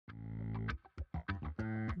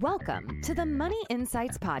Welcome to the Money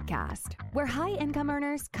Insights Podcast, where high-income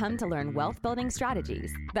earners come to learn wealth-building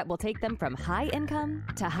strategies that will take them from high income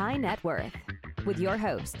to high net worth. With your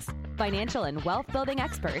hosts, financial and wealth-building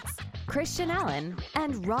experts, Christian Allen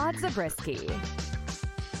and Rod Zabriskie.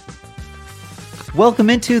 Welcome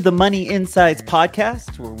into the Money Insights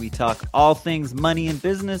Podcast, where we talk all things money and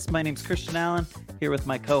business. My name's Christian Allen, here with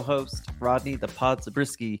my co-host, Rodney the Pod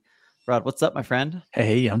Zabriskie. Rod, what's up, my friend?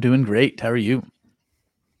 Hey, I'm doing great. How are you?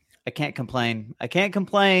 I can't complain.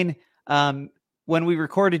 When we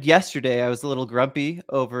recorded yesterday, I was a little grumpy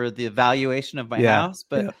over the valuation of my house,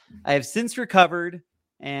 but I have since recovered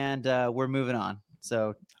and we're moving on.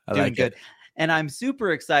 So doing good. And I'm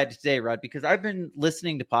super excited today, Rod, because I've been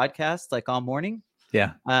listening to podcasts like all morning.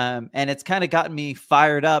 Yeah. And it's kind of gotten me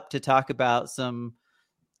fired up to talk about some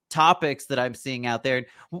topics that I'm seeing out there.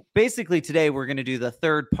 Basically, today we're going to do the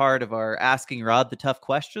third part of our Asking Rod the Tough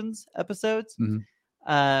Questions episodes. Mm-hmm.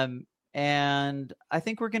 And I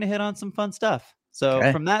think we're going to hit on some fun stuff.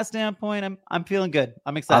 So from that standpoint, I'm feeling good.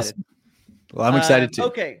 I'm excited. Awesome. Well, I'm excited too.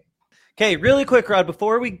 Okay. Really quick, Rod,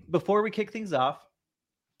 before we kick things off,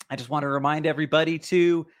 I just want to remind everybody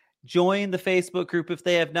to join the Facebook group if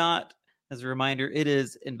they have not. As a reminder, it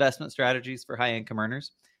is Investment Strategies for High Income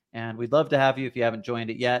Earners. And we'd love to have you if you haven't joined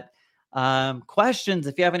it yet. Questions,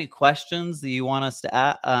 if you have any questions that you want us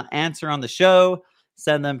to answer on the show,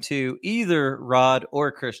 send them to either Rod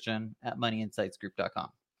or Christian at moneyinsightsgroup.com.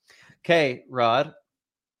 Okay, Rod,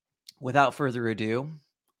 without further ado,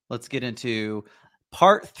 let's get into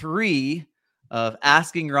part 3 of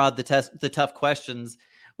Asking Rod the Tough Questions,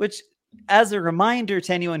 which, as a reminder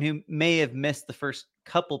to anyone who may have missed the first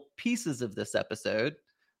couple pieces of this episode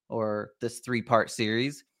or this 3-part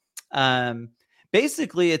series,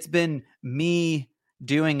 basically it's been me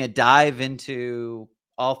doing a dive into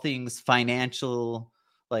all things financial,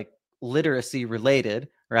 like literacy related,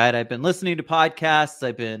 right? I've been listening to podcasts.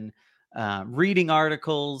 I've been reading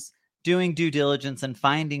articles, doing due diligence, and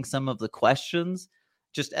finding some of the questions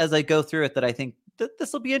just as I go through it that I think that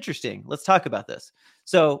this will be interesting. Let's talk about this.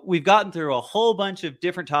 So we've gotten through a whole bunch of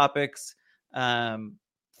different topics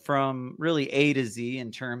from really A to Z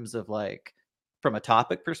in terms of like from a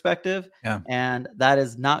topic perspective. Yeah. And that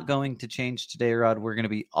is not going to change today, Rod. We're going to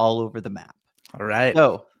be all over the map. All right.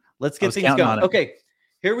 So let's get things going. It. Okay,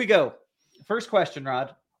 here we go. First question,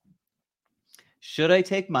 Rod. Should I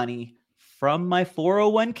take money from my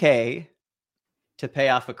 401k to pay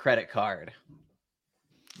off a credit card?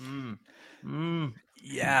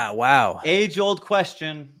 Yeah. Wow. Age-old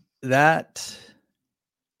question. As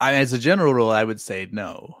a general rule, I would say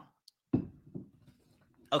no.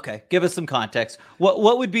 Okay, give us some context.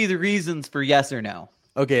 What would be the reasons for yes or no?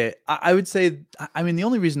 Okay, I would say, the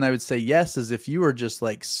only reason I would say yes is if you are just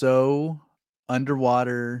like so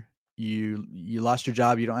underwater, you lost your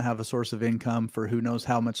job, you don't have a source of income for who knows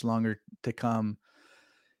how much longer to come,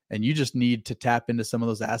 and you just need to tap into some of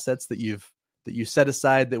those assets that you set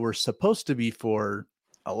aside that were supposed to be for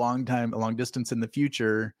a long time, a long distance in the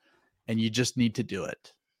future, and you just need to do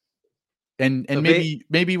it. And so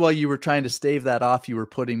maybe while you were trying to stave that off, you were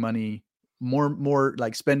putting money more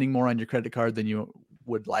like spending more on your credit card than you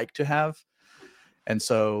would like to have. And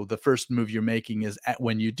so the first move you're making is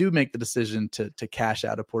when you do make the decision to cash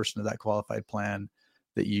out a portion of that qualified plan,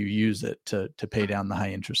 that you use it to pay down the high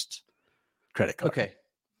interest credit card. Okay.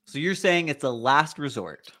 So you're saying it's a last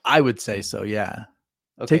resort? I would say so. Yeah.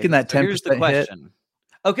 Okay. Taking that 10% here's the question. hit.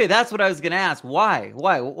 Okay. That's what I was going to ask. Why?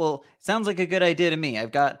 Well, sounds like a good idea to me.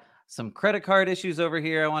 I've got some credit card issues over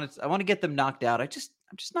here. I want to get them knocked out. I'm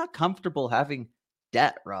just not comfortable having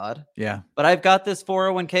debt, Rod. Yeah. But I've got this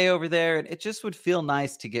 401k over there, and it just would feel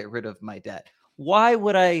nice to get rid of my debt. Why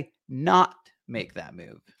would I not make that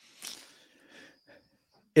move?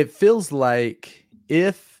 It feels like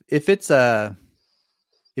if it's an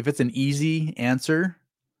easy answer,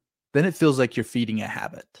 then it feels like you're feeding a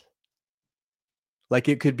habit. Like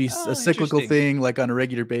it could be a cyclical thing, like on a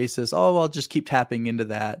regular basis. Oh, I'll just keep tapping into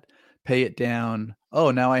that, pay it down.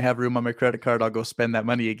 Oh, now I have room on my credit card. I'll go spend that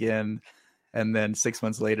money again. And then 6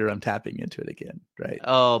 months later, I'm tapping into it again. Right.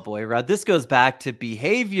 Oh boy, Rod, this goes back to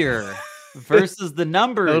behavior versus the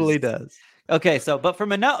numbers. Totally does. Okay. So let's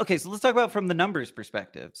talk about from the numbers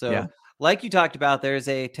perspective. So like you talked about, there's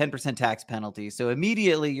a 10% tax penalty. So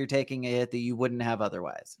immediately you're taking a hit that you wouldn't have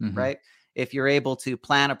otherwise, right? If you're able to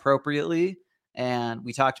plan appropriately, and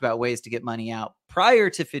we talked about ways to get money out prior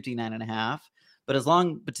to 59.5, but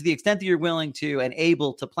to the extent that you're willing to and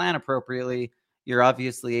able to plan appropriately, you're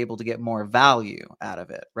obviously able to get more value out of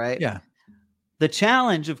it, right? Yeah. The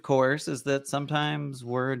challenge, of course, is that sometimes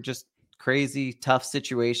we're just crazy tough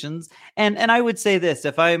situations. And I would say this,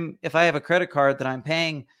 if I have a credit card that I'm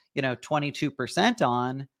paying, 22%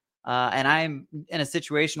 on, and I'm in a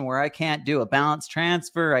situation where I can't do a balance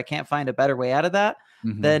transfer, I can't find a better way out of that,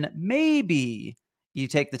 then maybe you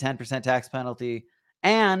take the 10% tax penalty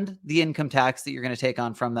and the income tax that you're going to take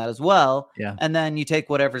on from that as well. Yeah. And then you take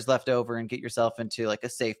whatever's left over and get yourself into like a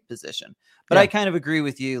safe position. But I kind of agree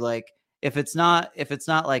with you. Like if it's not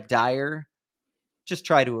like dire, just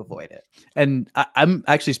try to avoid it. And I'm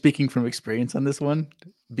actually speaking from experience on this one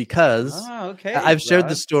because I've shared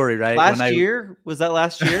the story, right? Was that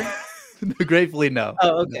last year? Gratefully, no.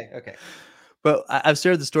 Oh, okay. No. Okay. But I've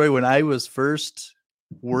shared the story when I was first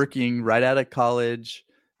working right out of college,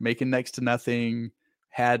 making next to nothing,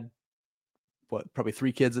 had probably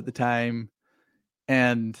 3 kids at the time.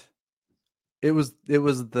 And it was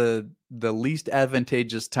the least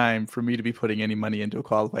advantageous time for me to be putting any money into a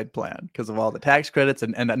qualified plan because of all the tax credits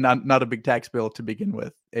and not a big tax bill to begin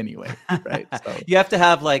with anyway, right? So you have to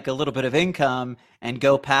have like a little bit of income and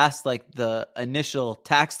go past like the initial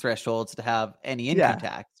tax thresholds to have any income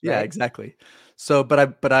tax. Right? Yeah, exactly. So,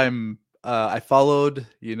 I followed,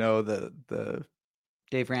 the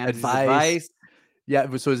Dave Ramsey's advice. Yeah,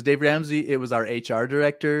 so it was Dave Ramsey. It was our HR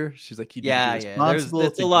director. She's like, you need to be responsible.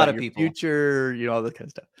 There's a lot of people. Future, all that kind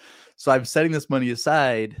of stuff. So I'm setting this money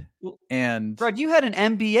aside, and Rod, you had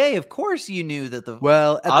an MBA. Of course, you knew that the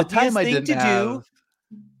at the time I didn't have.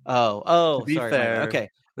 To be sorry, fair. Okay.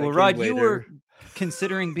 Well, Rod, you were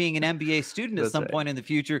considering being an MBA student at some point in the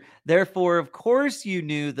future. Therefore, of course, you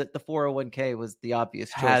knew that the 401k was the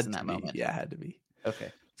obvious choice in that moment. Yeah, had to be.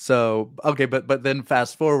 Okay. So, okay, but then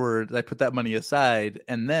fast forward, I put that money aside,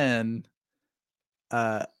 and then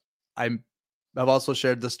I've also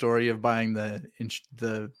shared the story of buying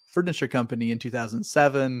the furniture company in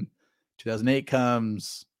 2007. 2008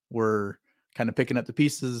 comes, we're kind of picking up the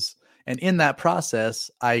pieces, and in that process,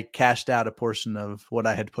 I cashed out a portion of what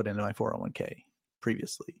I had put into my 401k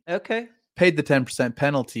previously. Okay. Paid the 10%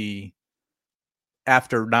 penalty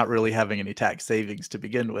after not really having any tax savings to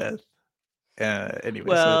begin with. Anyway.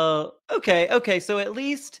 Well, okay. So at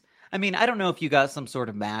least, I mean, I don't know if you got some sort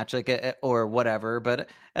of match or whatever, but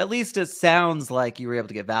at least it sounds like you were able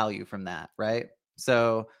to get value from that, right?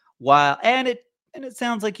 So it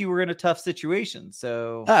sounds like you were in a tough situation.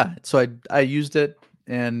 So so I used it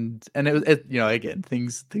and it again,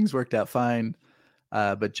 things worked out fine.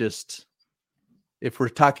 But just if we're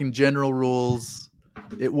talking general rules,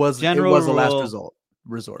 it was a last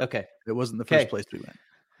resort. Okay. It wasn't the first place we went.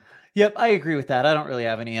 Yep, I agree with that. I don't really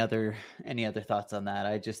have any other thoughts on that.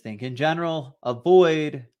 I just think in general,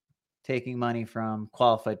 avoid taking money from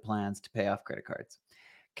qualified plans to pay off credit cards.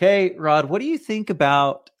 Okay, Rod, what do you think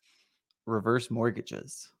about reverse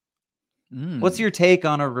mortgages? What's your take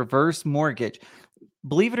on a reverse mortgage?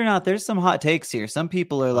 Believe it or not, there's some hot takes here. Some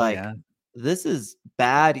people are this is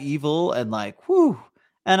bad, evil, and like, whew.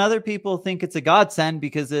 And other people think it's a godsend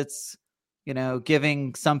because it's,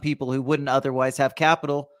 giving some people who wouldn't otherwise have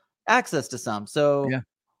capital access to some. So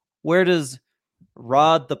where does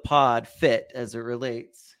Rod the Pod fit as it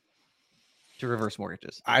relates to reverse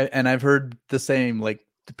mortgages? I've heard the same, like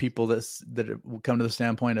the people that come to the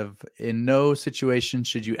standpoint of in no situation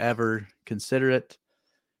should you ever consider it.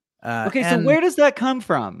 Okay, so where does that come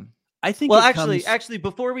from? I think actually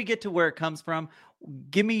before we get to where it comes from,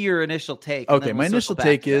 give me your initial take. Okay, my initial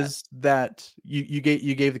take is that you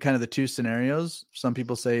gave the kind of the two scenarios. Some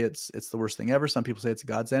people say it's the worst thing ever. Some people say it's a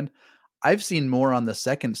godsend. I've seen more on the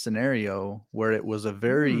second scenario where it was a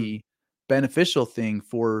very beneficial thing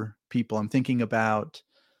for people. I'm thinking about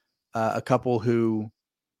a couple who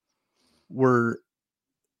were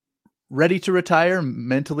ready to retire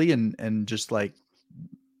mentally and just like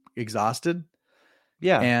exhausted.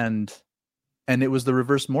 Yeah. And it was the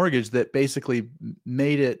reverse mortgage that basically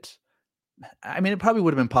made it, I mean, it probably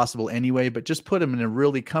would have been possible anyway, but just put them in a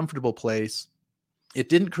really comfortable place. It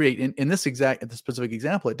didn't create in the specific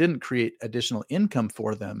example, it didn't create additional income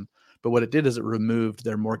for them, but what it did is it removed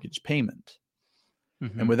their mortgage payment.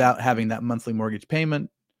 And without having that monthly mortgage payment,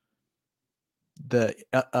 the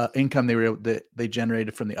income they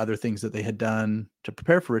generated from the other things that they had done to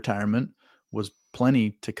prepare for retirement was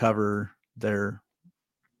plenty to cover their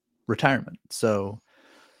retirement. So,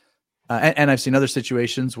 and I've seen other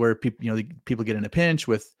situations where people get in a pinch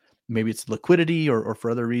with maybe it's liquidity or for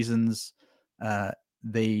other reasons,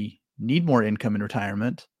 they need more income in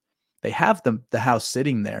retirement. They have the house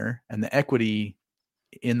sitting there and the equity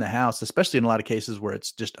in the house, especially in a lot of cases where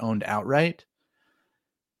it's just owned outright.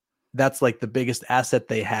 That's like the biggest asset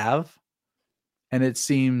they have. And it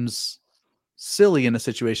seems silly in a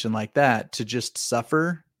situation like that to just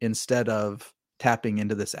suffer instead of tapping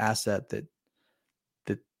into this asset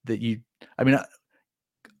that you, I mean,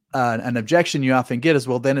 an objection you often get is,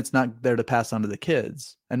 well, then it's not there to pass on to the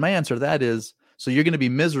kids. And my answer to that is, so you're going to be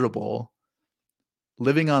miserable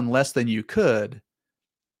living on less than you could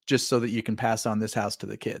just so that you can pass on this house to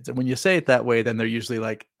the kids. And when you say it that way, then they're usually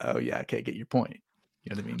like, oh yeah, okay, get your point. You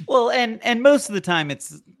know what I mean? Well, and most of the time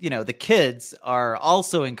it's, the kids are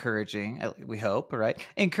also encouraging, we hope, right?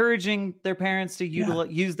 Encouraging their parents to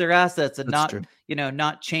use their assets and That's not, true.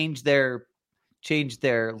 Not change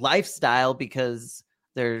their lifestyle because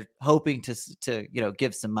they're hoping to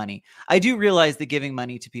give some money. I do realize that giving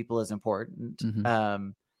money to people is important. Mm-hmm.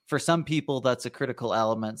 For some people, that's a critical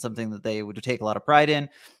element, something that they would take a lot of pride in,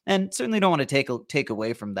 and certainly don't want to take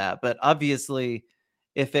away from that. But obviously,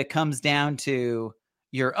 if it comes down to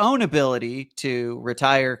your own ability to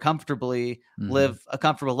retire comfortably, live a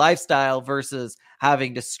comfortable lifestyle versus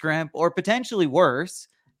having to scrimp or potentially worse,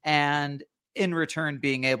 and in return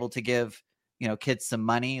being able to give, kids some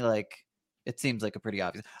money, like it seems like a pretty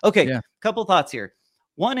obvious. Okay. Couple thoughts here.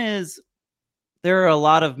 One is there are a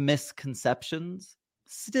lot of misconceptions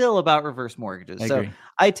still about reverse mortgages. So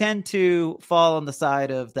I tend to fall on the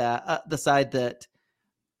side of that, the side that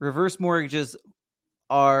reverse mortgages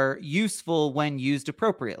are useful when used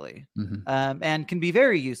appropriately, and can be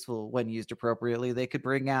very useful when used appropriately. They could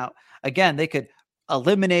they could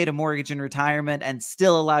eliminate a mortgage in retirement and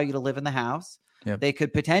still allow you to live in the house. Yep. They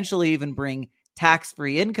could potentially even bring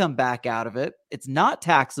tax-free income back out of it. It's not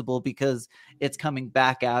taxable because it's coming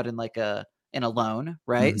back out in in a loan,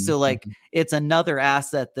 right? So it's another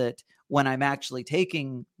asset that when I'm actually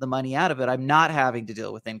taking the money out of it, I'm not having to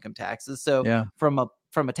deal with income taxes. So from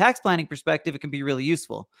a tax planning perspective, it can be really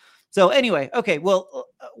useful. So anyway, okay, well,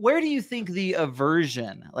 where do you think the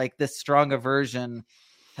aversion, like this strong aversion,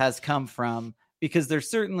 has come from? Because there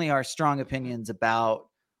certainly are strong opinions about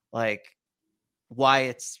why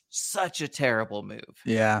it's such a terrible move.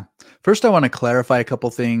 Yeah. First, I want to clarify a couple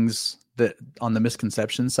things that on the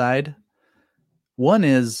misconception side. One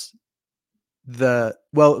is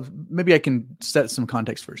maybe I can set some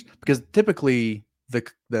context first, because typically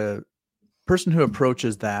the person who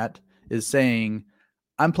approaches that is saying,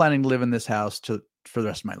 I'm planning to live in this house for the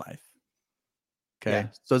rest of my life. Okay. Yeah.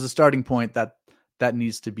 So as a starting point, that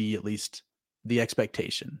needs to be at least the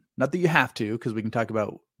expectation. Not that you have to, because we can talk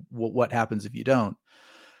about what happens if you don't,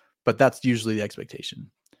 but that's usually the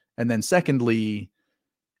expectation. And then secondly,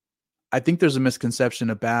 I think there's a misconception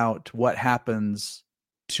about what happens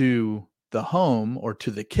to the home or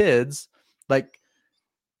to the kids. Like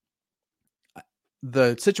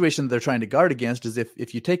the situation they're trying to guard against is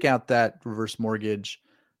if you take out that reverse mortgage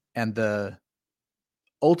and the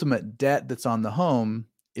ultimate debt that's on the home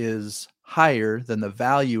is higher than the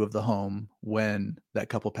value of the home when that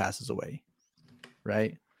couple passes away,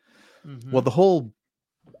 right? Mm-hmm. Well, the whole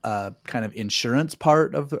kind of insurance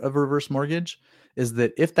part of a reverse mortgage is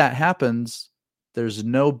that if that happens, there's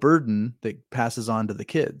no burden that passes on to the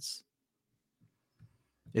kids.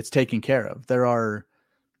 It's taken care of.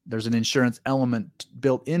 There's an insurance element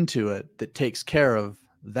built into it that takes care of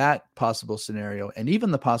that possible scenario, and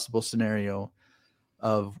even the possible scenario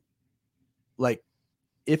of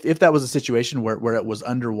if that was a situation where it was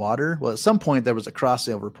underwater. Well, at some point there was a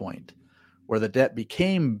crossover point where the debt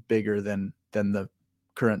became bigger than the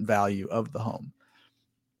current value of the home.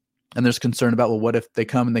 And there's concern about, well, what if they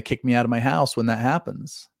come and they kick me out of my house when that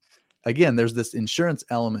happens? Again, there's this insurance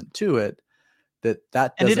element to it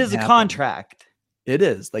that and it is happen. A contract. It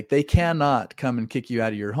is. They cannot come and kick you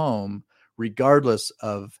out of your home regardless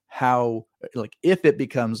of how, if it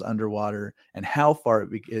becomes underwater and how far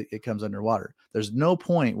it comes underwater. There's no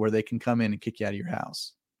point where they can come in and kick you out of your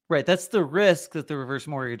house. Right. That's the risk that the reverse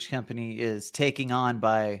mortgage company is taking on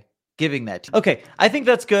by giving that. Okay. I think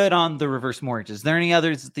that's good on the reverse mortgages. Is there any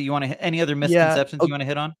others that you want to, any other misconceptions you want to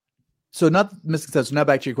hit on? So not misconceptions. Now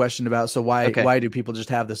back to your question about, so why do people just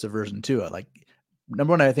have this aversion to it?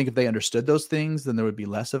 Number one, I think if they understood those things, then there would be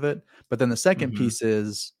less of it. But then the second piece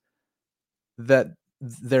is that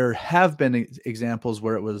there have been examples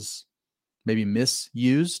where it was maybe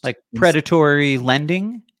misused, like predatory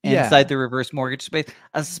lending inside the reverse mortgage space,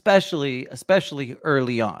 especially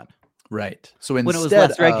early on. Right. So when it was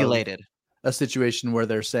less regulated, a situation where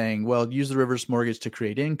they're saying, well, use the reverse mortgage to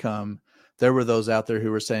create income. There were those out there who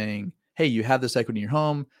were saying, hey, you have this equity in your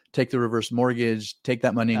home, take the reverse mortgage, take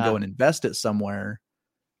that money and go and invest it somewhere.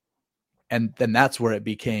 And then that's where it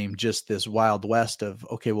became just this wild west of,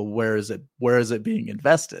 okay, well, where is it being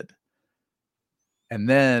invested? And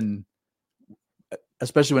then,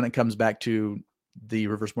 especially when it comes back to the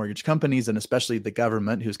reverse mortgage companies and especially the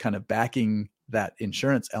government who's kind of backing that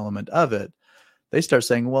insurance element of it, they start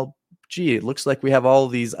saying, well, gee, it looks like we have all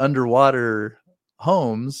these underwater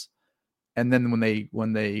homes. And then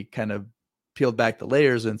when they kind of peeled back the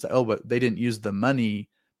layers and said, oh, but they didn't use the money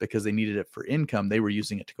because they needed it for income. They were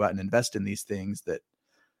using it to go out and invest in these things that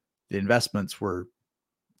the investments were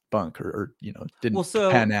bunk or didn't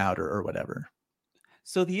pan out or whatever.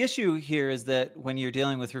 So the issue here is that when you're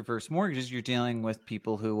dealing with reverse mortgages, you're dealing with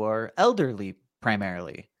people who are elderly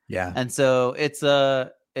primarily. Yeah. And so it's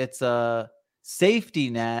a safety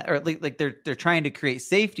net, or like they're trying to create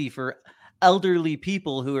safety for elderly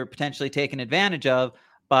people who are potentially taken advantage of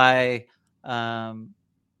by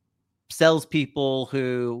salespeople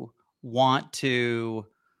who want to,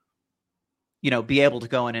 be able to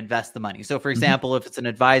go and invest the money. So for example, if it's an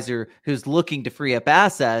advisor who's looking to free up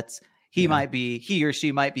assets, he or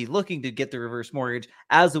she might be looking to get the reverse mortgage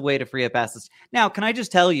as a way to free up assets. Now, can I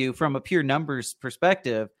just tell you from a pure numbers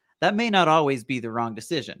perspective, that may not always be the wrong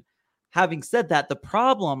decision. Having said that, the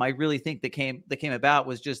problem I really think that came about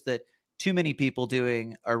was just that too many people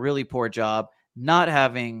doing a really poor job, not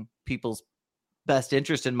having people's best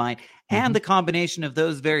interest in mind, and the combination of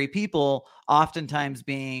those very people oftentimes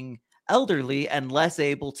being elderly and less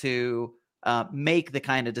able to make the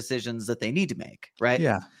kind of decisions that they need to make, right?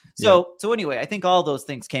 Yeah. So anyway, I think all those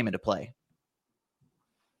things came into play.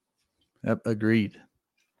 Yep, agreed.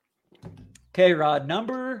 Okay, Rod,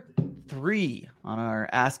 number 3 on our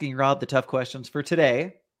Asking Rod the Tough Questions for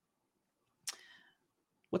today.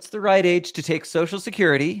 What's the right age to take Social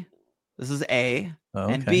Security? This is A. Oh,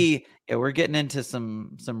 and B, we're getting into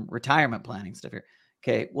some retirement planning stuff here.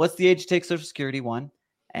 Okay, what's the age to take Social Security? 1.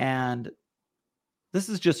 And this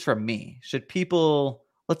is just from me. Should people,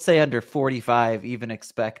 let's say under 45, even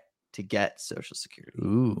expect to get Social Security?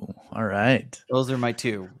 Ooh, all right. Those are my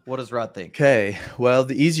 2. What does Rod think? Okay, well,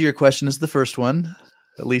 the easier question is the first one,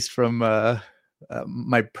 at least from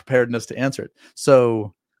my preparedness to answer it.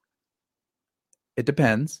 So it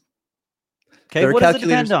depends. Okay, what does it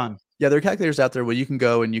depend on? Yeah, there are calculators out there where you can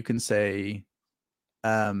go and you can say,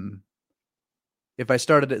 if I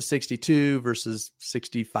started at 62 versus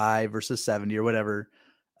 65 versus 70 or whatever,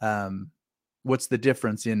 what's the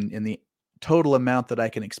difference in the total amount that I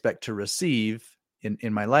can expect to receive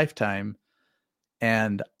in my lifetime?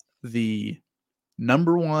 And the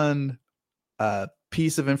number one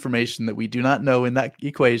piece of information that we do not know in that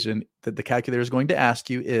equation that the calculator is going to ask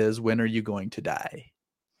you is, when are you going to die?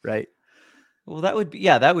 Right? Well, that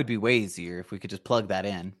would be way easier if we could just plug that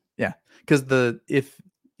in. Yeah, because if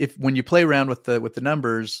when you play around with the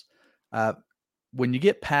numbers, when you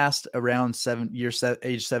get past around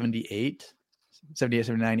age 78,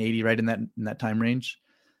 79, 80, right in that time range,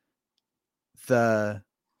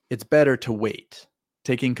 it's better to wait,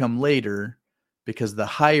 take income later, because the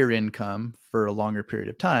higher income for a longer period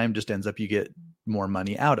of time just ends up you get more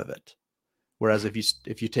money out of it. Whereas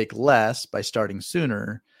if you take less by starting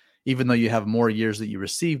sooner, even though you have more years that you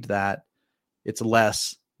received that, it's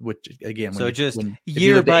less, which again,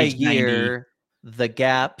 year by year, 90, the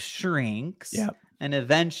gap shrinks. Yeah. And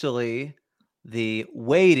eventually the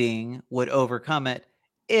waiting would overcome it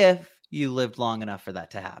if you lived long enough for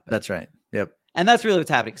that to happen. That's right. Yep. And that's really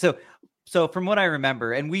what's happening. So from what I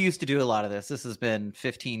remember, and we used to do a lot of this has been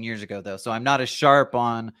 15 years ago though, so I'm not as sharp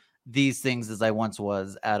on these things as I once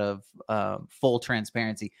was, out of full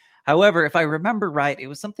transparency. However, if I remember right, it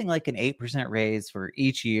was something like an 8% raise for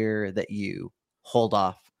each year that you hold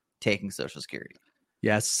off taking Social Security.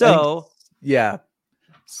 Yeah. So yeah,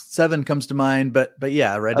 7 comes to mind, but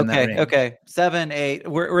yeah, right in that range. Okay, 7, 8,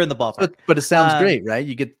 we're in the ballpark. But it sounds great, right?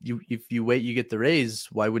 If you wait, you get the raise.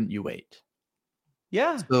 Why wouldn't you wait?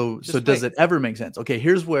 Yeah. So does it ever make sense? Okay,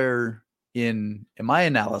 here's where in my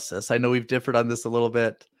analysis, I know we've differed on this a little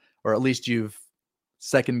bit, or at least you've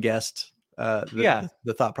second guessed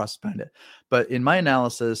the thought process behind it. But in my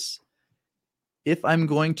analysis, if I'm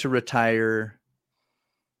going to retire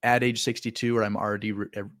at age 62, or I'm already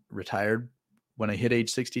retired when I hit age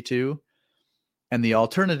 62, and the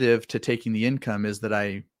alternative to taking the income is that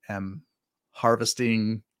I am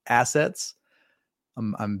harvesting assets,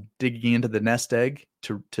 I'm digging into the nest egg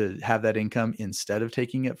to have that income instead of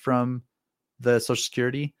taking it from the Social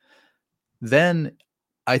Security, then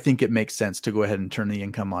I think it makes sense to go ahead and turn the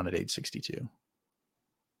income on at age 62.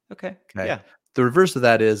 Okay. Yeah. The reverse of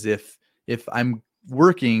that is if I'm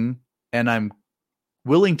working and I'm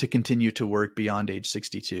willing to continue to work beyond age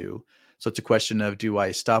 62. So it's a question of, do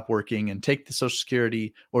I stop working and take the Social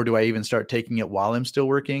Security, or do I even start taking it while I'm still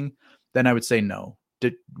working? Then I would say no.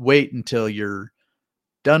 Wait until you're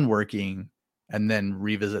done working and then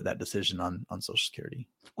revisit that decision on Social Security.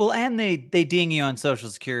 Well, and they ding you on Social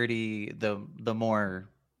Security the more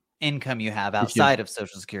income you have outside of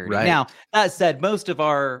Social Security. Right. Now, that said, most of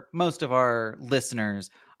our listeners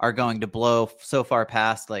are going to blow so far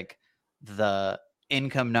past like the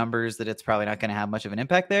income numbers that it's probably not going to have much of an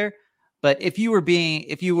impact there. But if you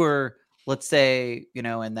were, let's say, you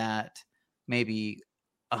know, in that maybe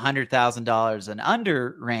 $100,000 and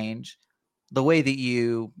under range, the way that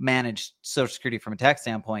you manage Social Security from a tax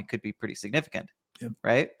standpoint could be pretty significant. Yep.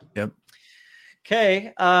 Right? Yep.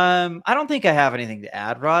 Okay. I don't think I have anything to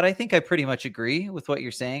add, Rod. I think I pretty much agree with what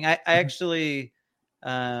you're saying. I actually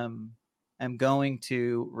am going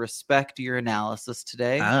to respect your analysis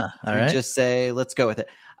today. All right. Just say, let's go with it.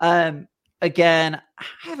 Again, I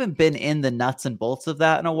haven't been in the nuts and bolts of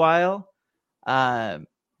that in a while.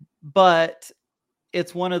 But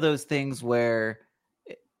it's one of those things where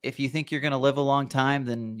if you think you're going to live a long time,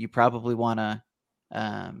 then you probably want to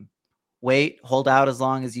wait, hold out as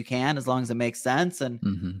long as you can, as long as it makes sense.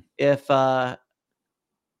 And if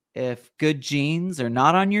good genes are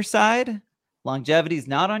not on your side, longevity is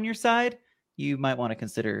not on your side, you might want to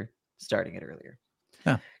consider starting it earlier.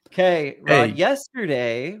 Yeah. Okay, Rod,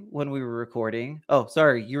 yesterday when we were recording, oh,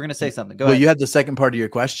 sorry, you were going to say something. Go ahead. Well, you had the second part of your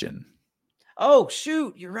question. Oh,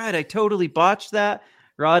 shoot. You're right. I totally botched that.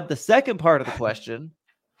 Rod, the second part of the question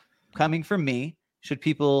coming from me, should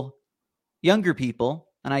people, younger people,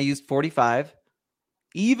 and I used 45,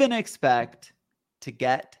 even expect to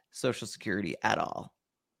get Social Security at all?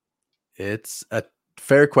 It's a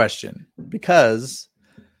fair question, because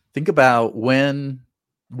think about when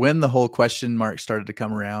the whole question mark started to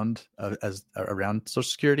come around as around Social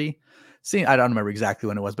Security. See, I don't remember exactly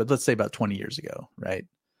when it was, but let's say about 20 years ago, right?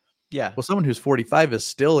 Yeah. Well, someone who's 45 is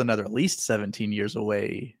still another at least 17 years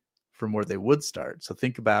away from where they would start. So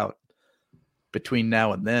think about between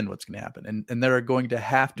now and then what's going to happen. And there are going to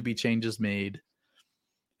have to be changes made.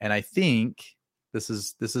 And I think this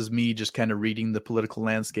is me just kind of reading the political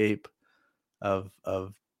landscape of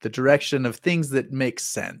the direction of things that make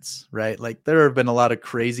sense, right? Like there have been a lot of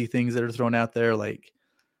crazy things that are thrown out there, like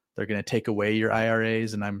they're going to take away your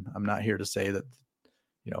IRAs. And I'm not here to say that,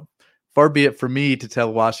 you know, far be it for me to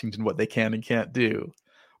tell Washington what they can and can't do.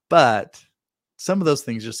 But some of those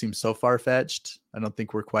things just seem so far-fetched. I don't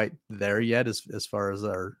think we're quite there yet as far as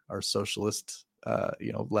our socialist,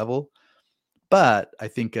 level. But I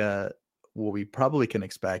think what we probably can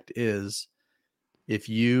expect is if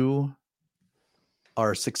you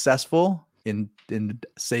are successful in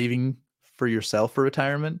saving for yourself for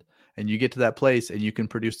retirement, and you get to that place and you can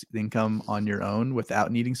produce income on your own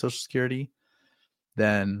without needing Social Security,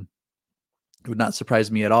 then it would not surprise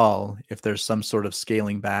me at all if there's some sort of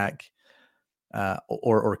scaling back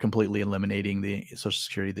or completely eliminating the Social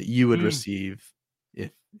Security that you would receive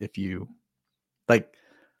if you like.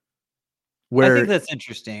 I think that's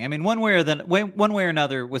interesting. I mean, one way or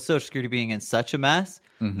another, with Social Security being in such a mess,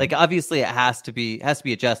 like obviously it has to be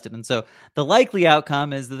adjusted. And so the likely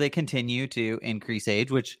outcome is that they continue to increase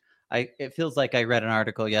age, which it feels like I read an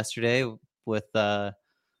article yesterday with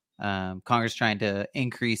Congress trying to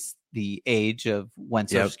increase the age of when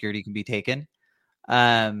Social Security can be taken.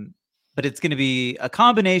 But it's going to be a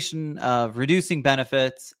combination of reducing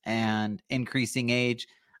benefits and increasing age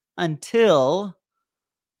until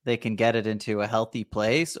they can get it into a healthy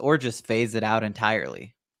place, or just phase it out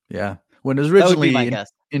entirely. Yeah. When it was originally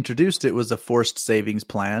introduced, it was a forced savings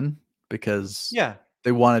plan because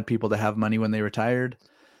they wanted people to have money when they retired.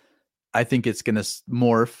 I think it's going to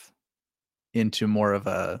morph into more of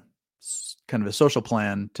a kind of a social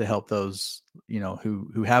plan to help those,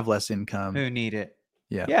 who have less income, who need it.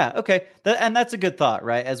 Yeah. Yeah. Okay. And that's a good thought,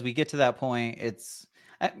 right? As we get to that point, it's,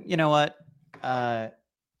 you know what?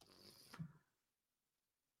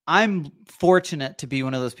 I'm fortunate to be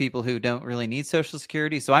one of those people who don't really need Social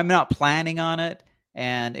Security, so I'm not planning on it.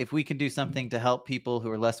 And if we can do something to help people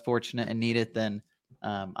who are less fortunate and need it, then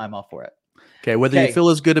I'm all for it. Okay. Whether you feel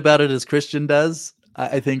as good about it as Christian does,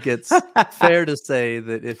 I think it's fair to say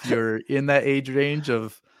that if you're in that age range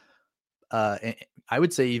of, I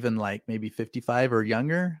would say even like maybe 55 or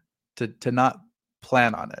younger, to not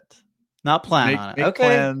plan on it. Not plan on it.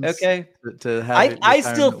 Okay. To have I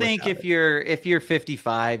still think if you're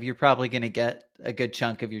 55, you're probably going to get a good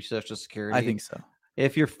chunk of your Social Security. I think so.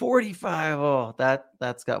 If you're 45,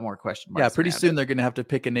 that's got more question marks. Yeah, pretty soon they're going to have to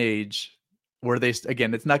pick an age where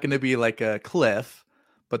it's not going to be like a cliff,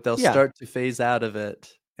 but they'll start to phase out of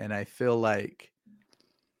it. And I feel like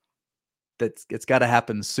it's got to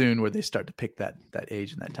happen soon, where they start to pick that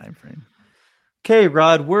age and that time frame. Okay,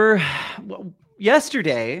 Rod,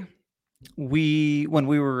 yesterday, when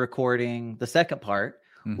we were recording the second part,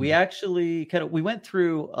 we actually we went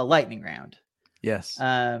through a lightning round. Yes.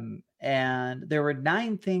 and there were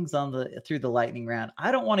 9 things through the lightning round.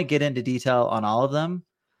 I don't want to get into detail on all of them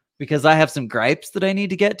because I have some gripes that I need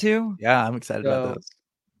to get to. Yeah, I'm excited about those.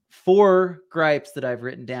 4 gripes that I've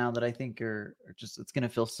written down that I think are just, it's going to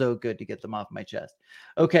feel so good to get them off my chest.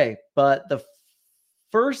 Okay, but the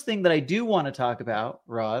first thing that I do want to talk about,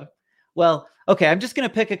 Rod, well, okay, I'm just going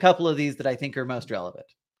to pick a couple of these that I think are most relevant.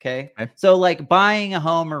 Okay. So like buying a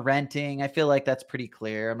home or renting, I feel like that's pretty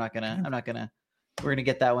clear. we're going to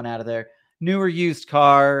get that one out of there. New or used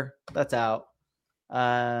car, that's out.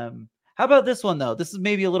 How about this one though? This is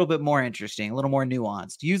maybe a little bit more interesting, a little more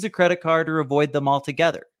nuanced. Use a credit card or avoid them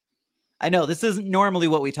altogether. I know this isn't normally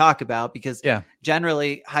what we talk about because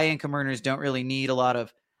generally high income earners don't really need a lot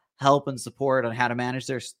of help and support on how to manage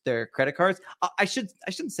their credit cards. I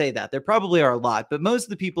shouldn't say that. There probably are a lot, but most of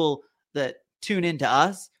the people that tune into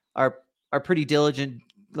us are pretty diligent,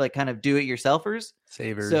 like kind of do-it-yourselfers.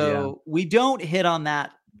 Savers. So we don't hit on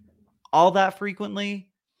that all that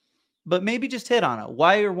frequently, but maybe just hit on it.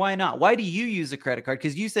 Why or why not? Why do you use a credit card?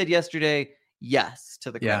 Because you said yesterday yes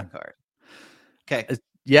to the credit card. Okay.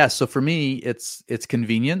 Yeah. So for me, it's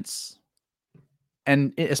convenience,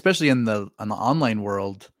 and especially on the online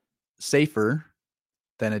world, safer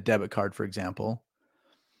than a debit card, for example.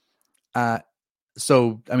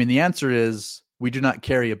 So I mean, the answer is we do not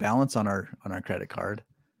carry a balance on our credit card.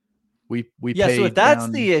 We pay so if that's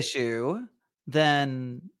down... the issue,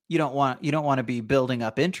 then you don't want to be building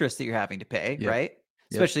up interest that you're having to pay, right?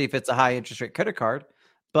 Especially if it's a high interest rate credit card.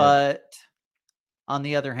 But on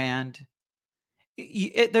the other hand,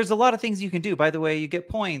 there's a lot of things you can do. By the way, you get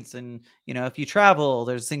points, and if you travel,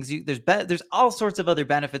 there's things there's all sorts of other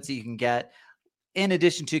benefits that you can get in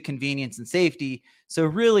addition to convenience and safety. So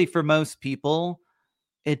really, for most people,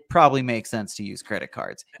 it probably makes sense to use credit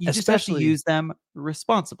cards. You just have to use them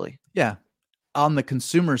responsibly. Yeah. On the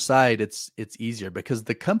consumer side, it's easier because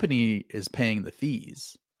the company is paying the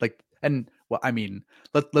fees.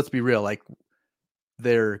 Let's be real. Like,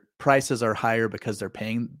 their prices are higher because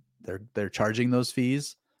they're charging those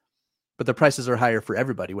fees, but the prices are higher for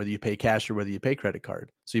everybody, whether you pay cash or whether you pay credit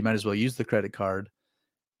card. So you might as well use the credit card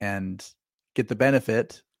and get the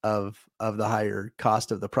benefit of the higher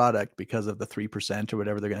cost of the product because of the 3% or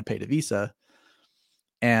whatever they're going to pay to Visa.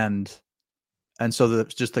 And so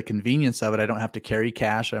just the convenience of it, I don't have to carry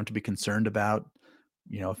cash. I don't have to be concerned about,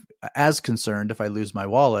 if I lose my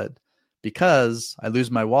wallet, because I lose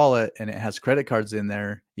my wallet and it has credit cards in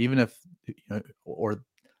there, even if, or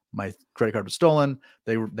my credit card was stolen,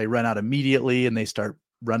 they run out immediately and they start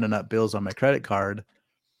running up bills on my credit card.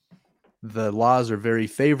 The laws are very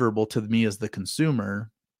favorable to me as the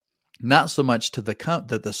consumer, not so much to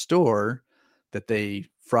the store that they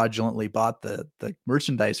fraudulently bought the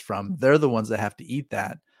merchandise from. They're the ones that have to eat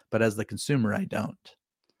that. But as the consumer, I don't.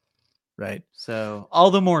 Right. So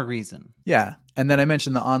all the more reason. Yeah. And then I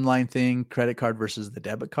mentioned the online thing, credit card versus the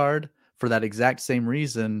debit card. For that exact same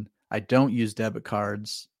reason, I don't use debit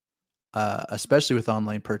cards, especially with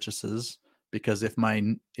online purchases, because if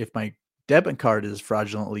my debit card is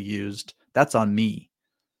fraudulently used, that's on me.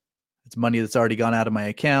 It's money that's already gone out of my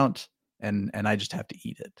account, and I just have to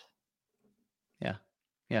eat it.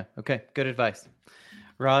 Yeah. Okay. Good advice.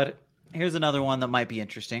 Rod, here's another one that might be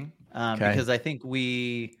interesting because I think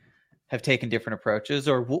we have taken different approaches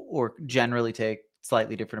or generally take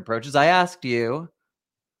slightly different approaches. I asked you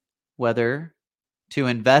whether to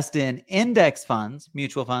invest in index funds,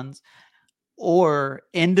 mutual funds, or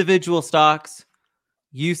individual stocks.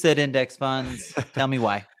 You said index funds. Tell me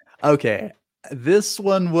why. Okay. This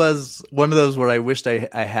one was one of those where I wished I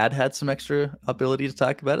had some extra ability to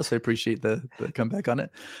talk about it. So I appreciate the comeback on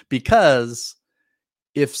it, because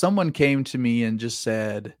if someone came to me and just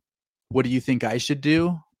said, what do you think I should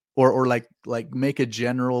do? Or like make a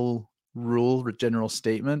general rule or general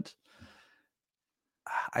statement.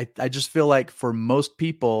 I just feel like for most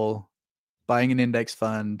people, buying an index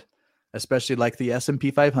fund, especially like the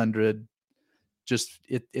S&P 500,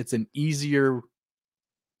 it's an easier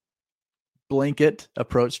blanket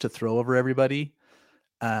approach to throw over everybody.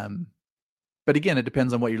 But again, it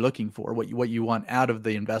depends on what you're looking for, what you want out of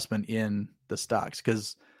the investment in the stocks.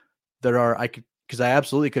 Because I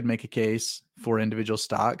absolutely could make a case for individual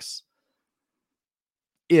stocks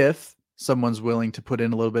if someone's willing to put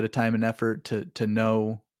in a little bit of time and effort to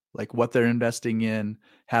know like what they're investing in,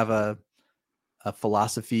 have a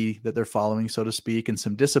philosophy that they're following, so to speak, and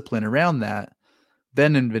some discipline around that.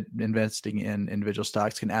 Then investing in individual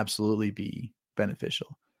stocks can absolutely be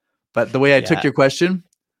beneficial. But the way I took your question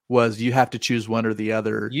was you have to choose one or the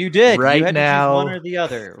other. You did. Right you had now. To choose one or the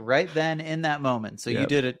other right then in that moment. So you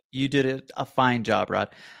did it a fine job, Rod.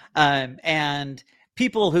 And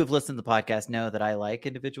people who've listened to the podcast know that I like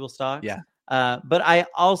individual stocks. Yeah. But I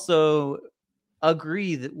also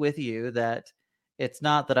agree with you that it's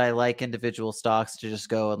not that I like individual stocks to just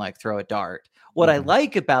go and like throw a dart. What I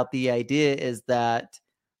like about the idea is that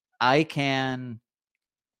I can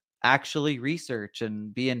actually research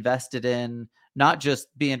and be invested in, not just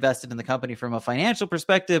be invested in the company from a financial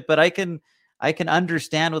perspective, but I can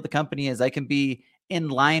understand what the company is. I can be in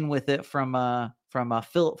line with it from a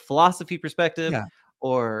philosophy perspective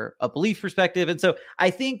or a belief perspective. And so I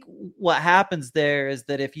think what happens there is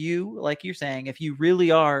that if you, like you're saying, if you really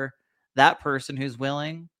are that person who's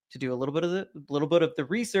willing to do a little bit of the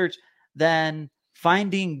research, then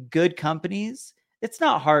finding good companies, it's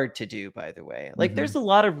not hard to do, by the way. Like there's a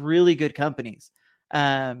lot of really good companies.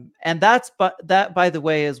 And that, by the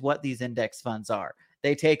way, is what these index funds are.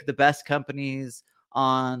 They take the best companies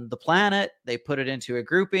on the planet, they put it into a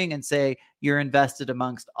grouping and say, you're invested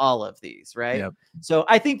amongst all of these, right? Yep. So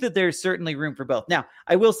I think that there's certainly room for both. Now,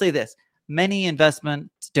 I will say this, many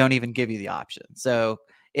investments don't even give you the option. So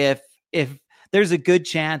if there's a good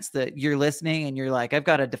chance that you're listening and you're like, I've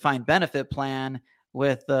got a defined benefit plan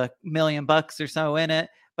with $1 million or so in it,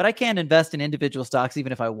 but I can't invest in individual stocks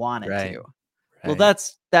even if I wanted to. Well,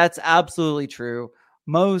 that's absolutely true.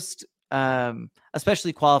 Most,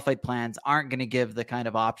 especially qualified plans, aren't going to give the kind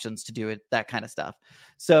of options to do it, that kind of stuff.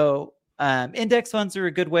 So index funds are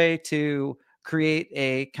a good way to create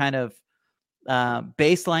a kind of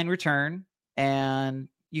baseline return, and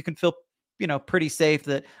you can feel, pretty safe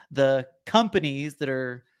that the companies that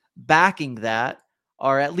are backing that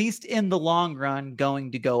are at least in the long run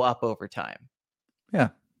going to go up over time. Yeah,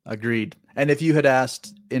 agreed. And if you had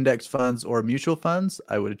asked index funds or mutual funds,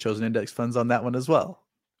 I would have chosen index funds on that one as well.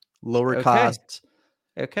 Lower cost.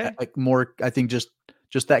 Okay. Like more, I think just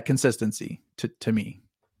that consistency to me.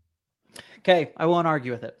 Okay. I won't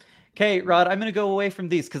argue with it. Okay, Rod, I'm going to go away from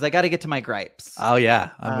these because I got to get to my gripes. Oh yeah.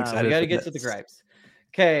 I'm excited. I got to get to the gripes.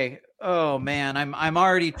 Okay. Oh man,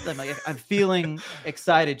 I'm feeling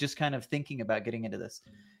excited just kind of thinking about getting into this.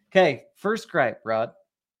 Okay, first gripe, Rod.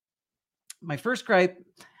 My first gripe,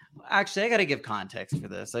 actually, I got to give context for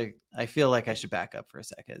this. I feel like I should back up for a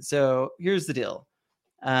second. So here's the deal.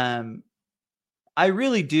 I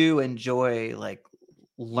really do enjoy like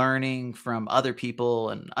learning from other people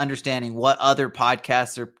and understanding what other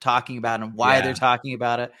podcasts are talking about and why they're talking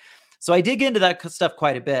about it. So I dig into that stuff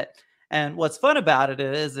quite a bit. And what's fun about it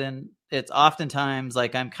is, and it's oftentimes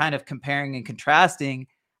like I'm kind of comparing and contrasting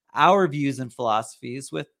our views and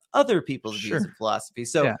philosophies with other people's views and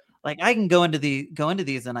philosophies. So like I can go into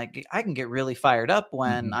these and I can get really fired up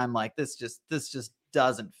when I'm like, this just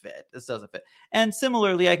doesn't fit. This doesn't fit. And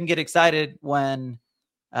similarly, I can get excited when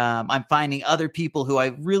I'm finding other people who I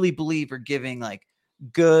really believe are giving like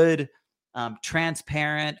good,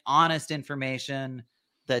 transparent, honest information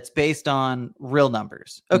that's based on real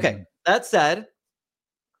numbers. Okay. That said,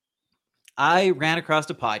 I ran across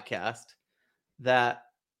a podcast that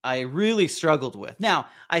I really struggled with. Now,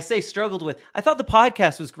 I say struggled with. I thought the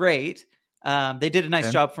podcast was great. They did a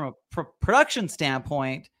nice job from a production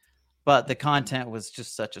standpoint, but the content was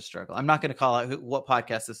just such a struggle. I'm not going to call out what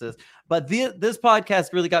podcast this is, but this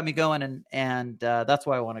podcast really got me going, and that's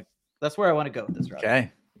why I want to. That's where I want to go with this. Rob. Okay.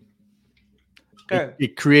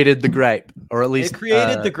 It created the gripe, or at least it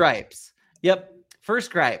created the gripes. Yep. First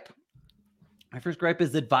gripe. My first gripe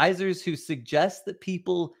is advisors who suggest that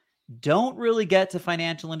people don't really get to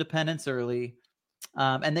financial independence early,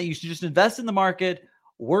 and that you should just invest in the market,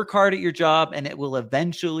 work hard at your job, and it will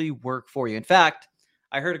eventually work for you. In fact,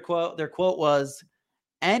 I heard a quote. Their quote was,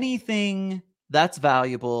 anything that's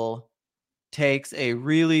valuable takes a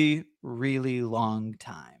really, really long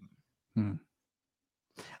time.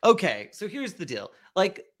 Okay, so here's the deal.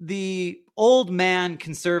 Like the old man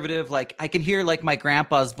conservative, like I can hear like my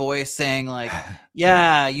grandpa's voice saying like,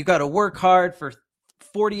 yeah, you got to work hard for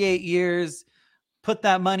 48 years, put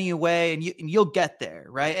that money away and you'll get there.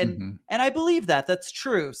 Right. And I believe that that's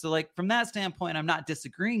true. So like from that standpoint, I'm not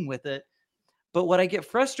disagreeing with it. But what I get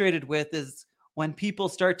frustrated with is when people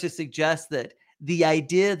start to suggest that the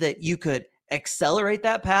idea that you could accelerate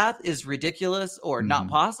that path is ridiculous or not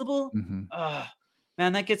possible.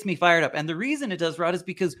 Man, that gets me fired up. And the reason it does, Rod, is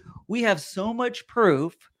because we have so much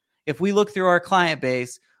proof. If we look through our client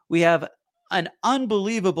base, we have an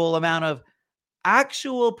unbelievable amount of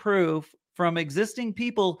actual proof from existing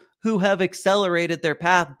people who have accelerated their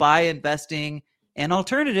path by investing in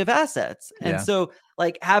alternative assets. And so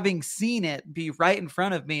like having seen it be right in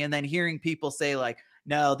front of me and then hearing people say like,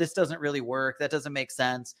 no, this doesn't really work. That doesn't make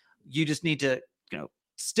sense. You just need to,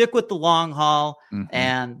 stick with the long haul.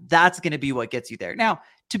 And that's going to be what gets you there. Now,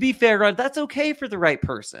 to be fair, Rod, that's okay for the right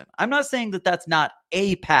person. I'm not saying that that's not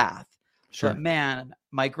a path. Sure. But man,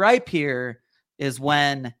 my gripe here is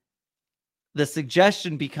when the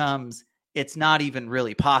suggestion becomes it's not even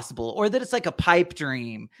really possible, or that it's like a pipe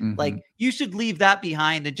dream. Mhm. Like, you should leave that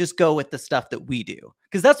behind and just go with the stuff that we do.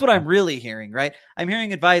 Because that's what I'm really hearing, right? I'm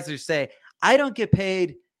hearing advisors say, I don't get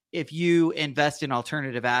paid if you invest in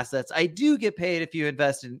alternative assets. I do get paid if you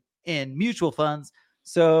invest in mutual funds.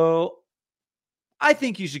 So I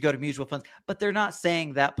think you should go to mutual funds, but they're not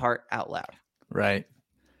saying that part out loud. Right.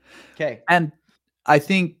 Okay. And I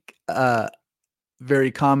think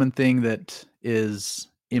very common thing that is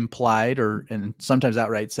implied and sometimes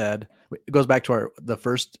outright said, it goes back to the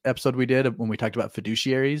first episode we did when we talked about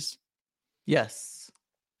fiduciaries. Yes.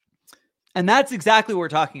 And that's exactly what we're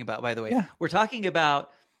talking about, by the way. Yeah. We're talking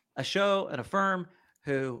about a show and a firm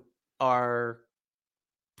who are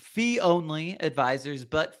fee-only advisors,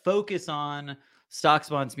 but focus on stocks,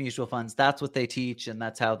 bonds, mutual funds. That's what they teach, and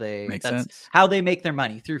that's how they how they make their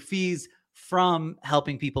money, through fees from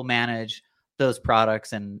helping people manage those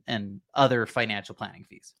products and other financial planning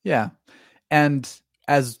fees. Yeah. And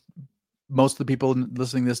as most of the people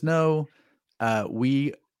listening to this know,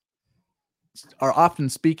 we are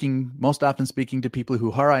most often speaking to people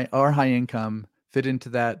who are high income, fit into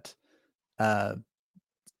that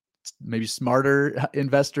maybe smarter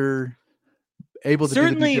investor, able to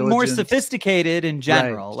certainly do the more diligence. Sophisticated in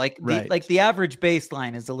general. Right. Like the average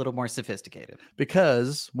baseline is a little more sophisticated.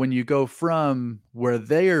 Because when you go from where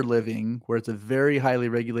they are living, where it's a very highly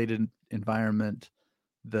regulated environment,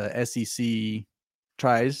 the SEC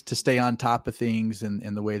tries to stay on top of things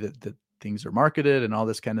and the way that things are marketed and all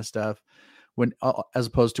this kind of stuff. When as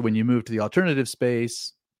opposed to when you move to the alternative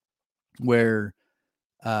space, where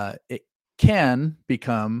it can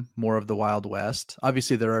become more of the Wild West.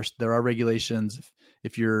 Obviously, there are regulations.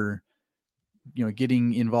 If you're,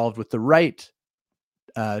 getting involved with the right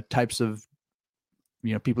types of,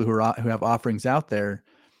 people who have offerings out there,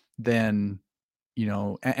 then,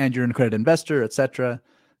 and you're an accredited investor, etc.,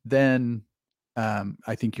 then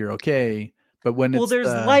I think you're okay. But when there's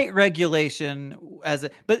light regulation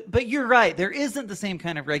but you're right. There isn't the same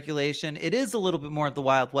kind of regulation. It is a little bit more of the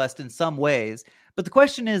Wild West in some ways. But the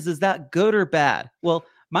question is that good or bad? Well,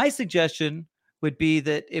 my suggestion would be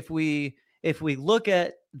that if we look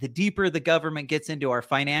at the deeper the government gets into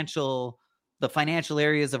the financial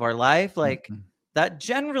areas of our life, like that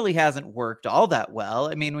generally hasn't worked all that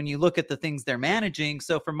well. I mean, when you look at the things they're managing.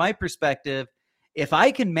 So from my perspective, if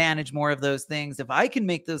I can manage more of those things, if I can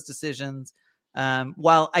make those decisions,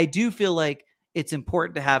 while I do feel like it's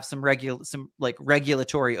important to have some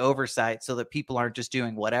regulatory oversight so that people aren't just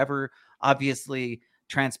doing whatever. Obviously,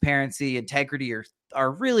 transparency, integrity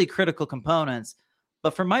are really critical components.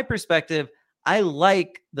 But from my perspective, I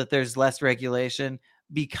like that there's less regulation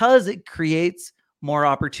because it creates more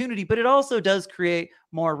opportunity, but it also does create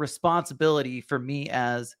more responsibility for me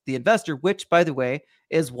as the investor, which, by the way,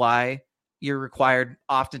 is why you're required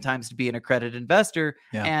oftentimes to be an accredited investor.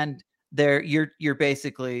 Yeah. And you're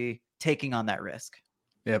basically taking on that risk.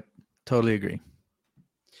 Yep. Totally agree.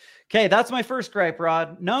 Okay. That's my first gripe,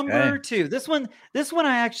 Rod. Number two, this one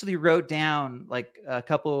I actually wrote down like a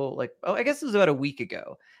couple, I guess it was about a week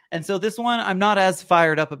ago. And so this one, I'm not as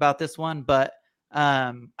fired up about this one, but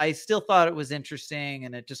I still thought it was interesting,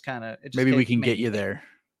 and it just maybe we can get you there.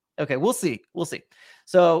 Okay. We'll see.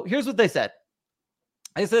 So here's what they said.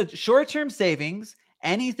 I said, short-term savings,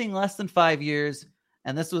 anything less than 5 years.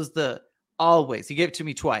 And this was always, he gave it to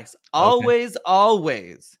me twice. Always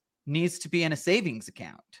needs to be in a savings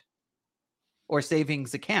account or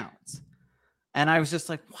savings accounts. And I was just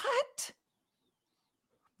like, what?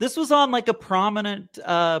 This was on like a prominent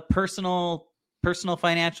personal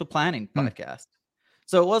financial planning podcast.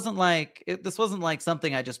 So it wasn't like, this wasn't like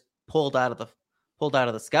something I just pulled out of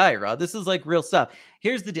the sky, Rod. This is like real stuff.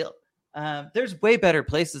 Here's the deal. There's way better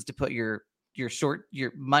places to put your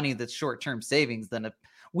money that's short-term savings than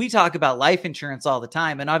we talk about life insurance all the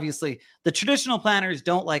time. And obviously the traditional planners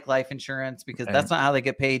don't like life insurance because that's not how they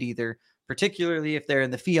get paid either, particularly if they're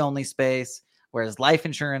in the fee-only space, whereas life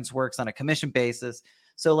insurance works on a commission basis.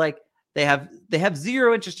 So like they have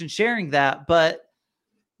zero interest in sharing that, but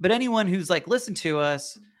anyone who's like listened to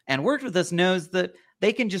us and worked with us knows that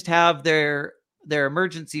they can just have their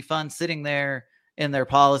emergency fund sitting there in their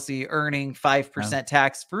policy earning 5%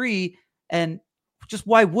 tax free. And just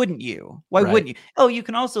why wouldn't you? Wouldn't you? Oh, you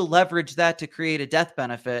can also leverage that to create a death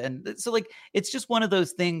benefit. And so like, it's just one of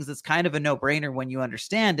those things that's kind of a no-brainer when you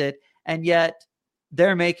understand it. And yet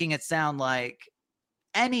they're making it sound like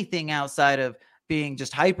anything outside of being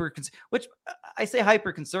just which I say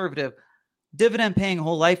hyper conservative. dividend paying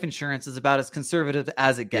whole life insurance is about as conservative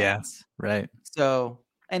as it Yeah. gets. Right. So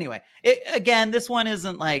anyway, again, this one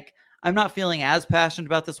isn't like, I'm not feeling as passionate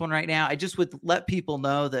about this one right now. I just would let people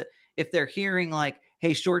know that if they're hearing like,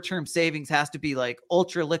 hey, short-term savings has to be like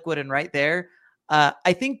ultra liquid and right there.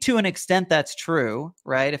 I think to an extent that's true,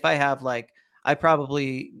 right? If I have like, I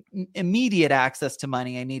probably immediate access to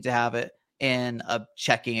money, I need to have it in a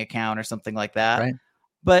checking account or something like that. Right.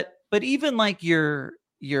 But even like your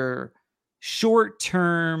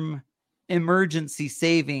short-term emergency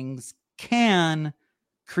savings can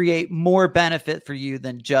create more benefit for you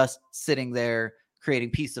than just sitting there creating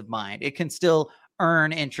peace of mind. It can still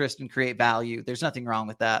earn interest and create value. There's nothing wrong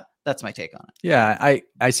with that. That's my take on it. Yeah,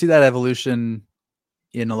 I see that evolution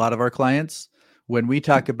in a lot of our clients. When we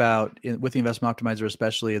talk about with the Investment Optimizer,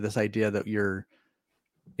 especially this idea that you're,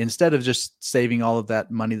 instead of just saving all of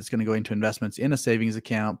that money that's going to go into investments in a savings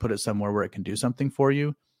account, put it somewhere where it can do something for you.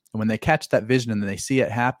 And when they catch that vision and they see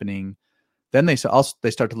it happening, then they start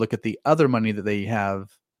to look at the other money that they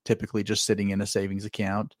have typically just sitting in a savings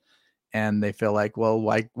account. And they feel like, well,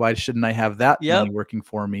 why shouldn't I have that money working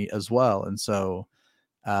for me as well? And so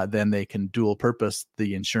then they can dual purpose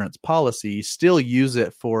the insurance policy, still use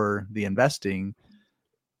it for the investing,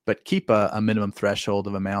 but keep a minimum threshold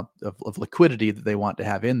of amount of liquidity that they want to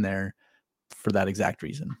have in there for that exact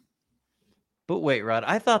reason. But wait, Rod,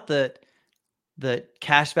 I thought that the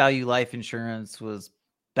cash value life insurance was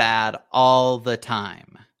bad all the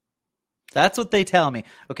time. That's what they tell me.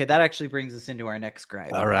 Okay, that actually brings us into our next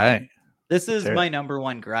gripe. All right. This is my number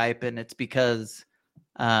one gripe, and it's because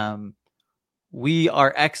we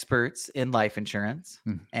are experts in life insurance.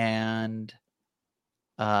 And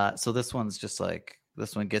so this one's just like,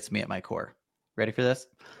 this one gets me at my core. Ready for this?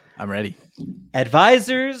 I'm ready.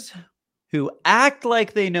 Advisors who act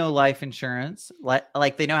like they know life insurance,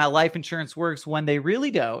 like they know how life insurance works when they really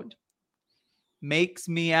don't, makes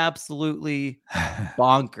me absolutely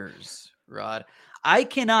bonkers, Rod. I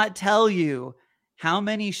cannot tell you how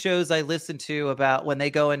many shows I listen to about when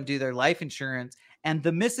they go and do their life insurance, and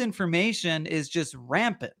the misinformation is just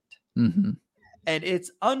rampant. Mm-hmm. And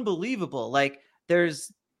it's unbelievable. Like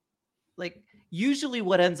there's like, usually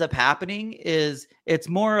what ends up happening is it's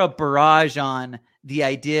more a barrage on the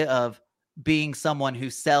idea of being someone who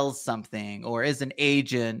sells something or is an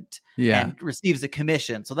agent and receives a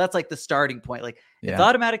commission. So that's like the starting point. Like it's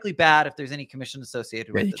automatically bad if there's any commission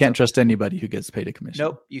associated with it. You can't trust anybody who gets paid a commission.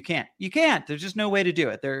 Nope, you can't. You can't. There's just no way to do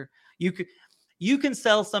it. You can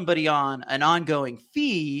sell somebody on an ongoing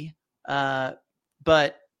fee, but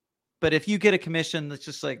if you get a commission, that's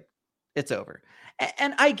just like, it's over.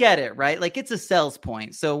 And I get it, right? Like it's a sales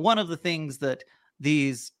point. So one of the things that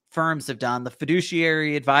these firms have done, the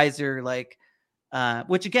fiduciary advisor, like,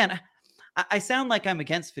 which again, I sound like I'm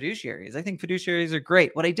against fiduciaries. I think fiduciaries are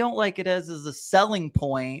great. What I don't like it as is a selling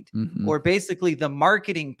point or basically the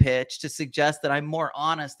marketing pitch to suggest that I'm more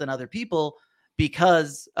honest than other people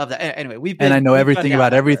because of that. Anyway, I know everything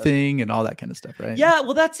about everything and all that kind of stuff, right? Yeah,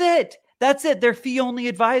 well, that's it. They're fee-only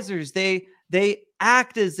advisors. They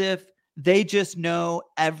act as if they just know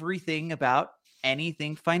everything about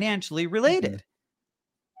anything financially related.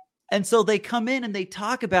 And so they come in and they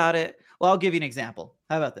talk about it. Well, I'll give you an example.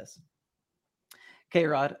 How about this? Okay,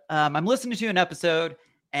 Rod, I'm listening to an episode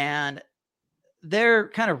and they're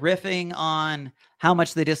kind of riffing on how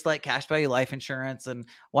much they dislike cash value life insurance and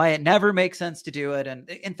why it never makes sense to do it. And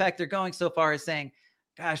in fact, they're going so far as saying,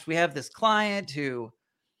 gosh, we have this client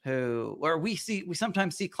or we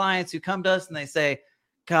sometimes see clients who come to us and they say,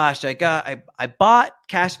 gosh, I bought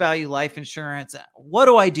cash value life insurance. What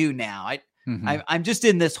do I do now? I'm just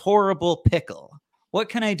in this horrible pickle. What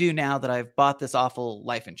can I do now that I've bought this awful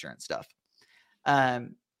life insurance stuff?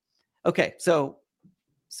 Okay. So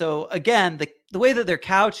again, the way that they're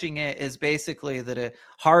couching it is basically that a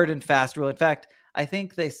hard and fast rule. In fact, I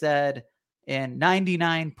think they said in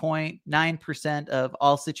 99.9% of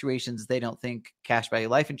all situations, they don't think cash value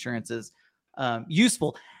life insurance is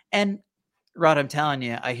useful. And Rod, I'm telling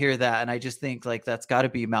you, I hear that. And I just think like, that's gotta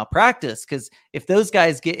be malpractice. Cause if those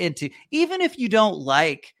guys get into, even if you don't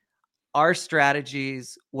like our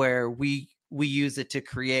strategies where we use it to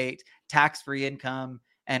create tax-free income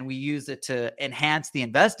and we use it to enhance the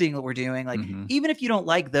investing that we're doing. Like, even if you don't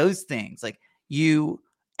like those things, like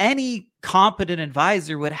any competent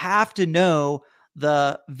advisor would have to know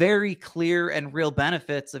the very clear and real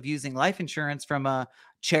benefits of using life insurance from a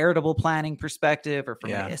charitable planning perspective or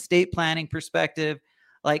from an estate planning perspective.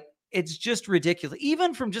 Like, it's just ridiculous.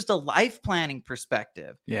 Even from just a life planning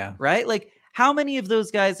perspective. Yeah. Right. Like, how many of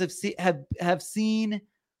those guys have seen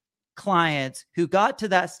clients who got to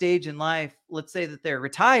that stage in life, let's say that they're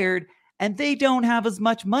retired and they don't have as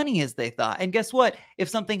much money as they thought. And guess what? If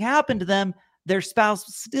something happened to them, their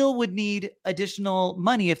spouse still would need additional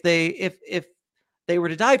money if they were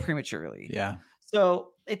to die prematurely. Yeah. So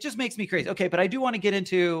it just makes me crazy. Okay, but I do want to get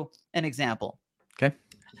into an example. Okay.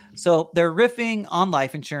 So they're riffing on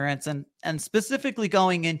life insurance and specifically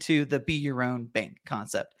going into the be your own bank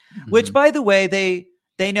concept, which, by the way,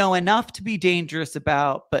 they know enough to be dangerous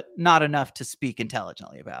about, but not enough to speak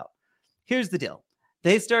intelligently about. Here's the deal.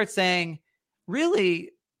 They start saying,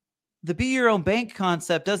 really, the be your own bank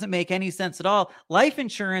concept doesn't make any sense at all. Life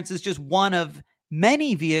insurance is just one of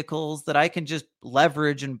many vehicles that I can just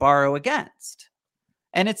leverage and borrow against.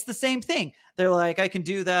 And it's the same thing. They're like, I can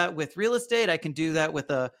do that with real estate. I can do that with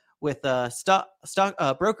a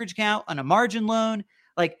stock brokerage account and a margin loan.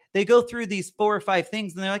 Like, they go through these 4 or 5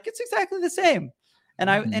 things and they're like, it's exactly the same.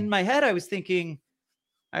 And in my head, I was thinking,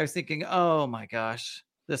 oh my gosh,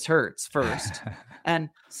 this hurts first. And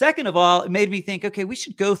second of all, it made me think, okay, we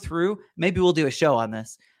should go through, maybe we'll do a show on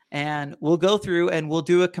this, and we'll go through and we'll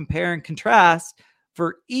do a compare and contrast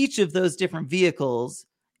for each of those different vehicles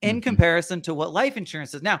in comparison to what life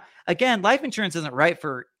insurance is. Now, again, life insurance isn't right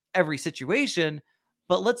for every situation,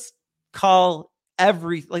 but let's call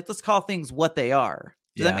things what they are.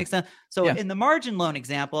 Does that make sense? So in the margin loan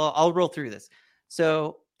example, I'll roll through this.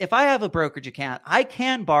 So if I have a brokerage account, I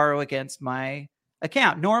can borrow against my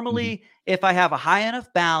account. Normally, if I have a high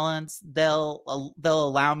enough balance, they'll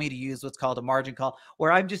allow me to use what's called a margin call,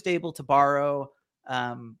 where I'm just able to borrow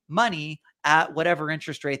money at whatever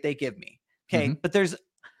interest rate they give me. Okay. But there's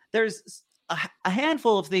a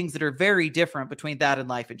handful of things that are very different between that and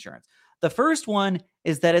life insurance. The first one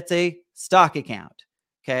is that it's a stock account.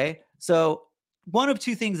 Okay. So one of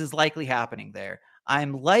 2 things is likely happening there.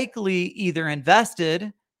 I'm likely either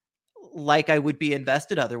invested like I would be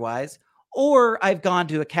invested otherwise, or I've gone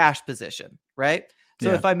to a cash position, right?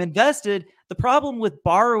 So if I'm invested, the problem with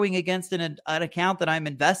borrowing against an account that I'm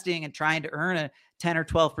investing and trying to earn a 10 or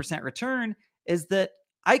 12% return is that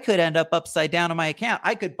I could end up upside down on my account.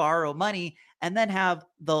 I could borrow money and then have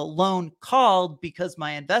the loan called because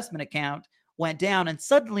my investment account went down, and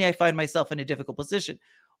suddenly I find myself in a difficult position.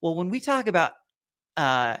 Well, when we talk about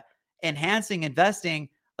enhancing investing,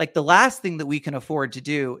 like, the last thing that we can afford to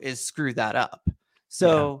do is screw that up.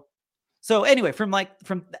 So anyway, from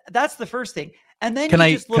that's the first thing. And then can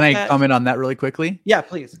I comment on that really quickly? Yeah,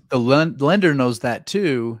 please. The lender knows that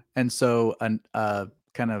too, and so a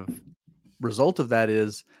kind of result of that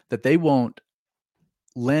is that they won't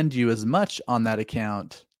lend you as much on that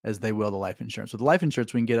account as they will the life insurance. With the life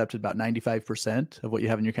insurance, we can get up to about 95% of what you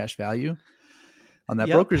have in your cash value. On that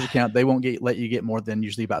brokerage account, they won't let you get more than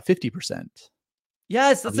usually about 50%.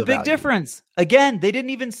 Yes, that's a big difference. Again, they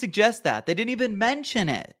didn't even suggest that. They didn't even mention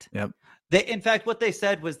it. Yep. In fact, what they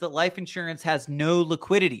said was that life insurance has no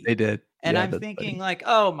liquidity. They did. And I'm thinking like,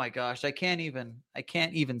 oh my gosh, I can't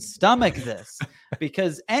even stomach this,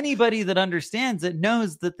 because anybody that understands it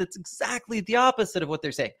knows that that's exactly the opposite of what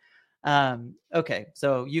they're saying. Okay.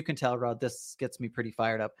 So you can tell, Rod, this gets me pretty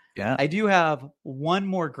fired up. Yeah. I do have one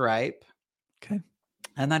more gripe. Okay.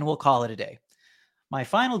 And then we'll call it a day. My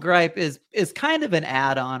final gripe is kind of an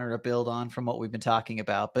add-on or a build-on from what we've been talking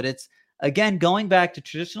about, but it's, again, going back to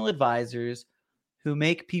traditional advisors who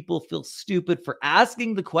make people feel stupid for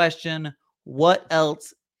asking the question, what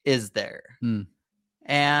else is there?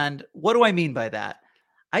 And what do I mean by that?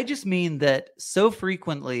 I just mean that so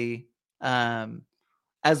frequently,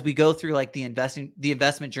 as we go through like the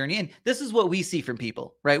investment journey, and this is what we see from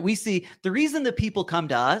people, right? We see the reason that people come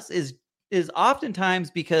to us is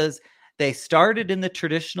oftentimes because they started in the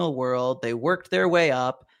traditional world, they worked their way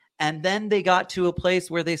up, and then they got to a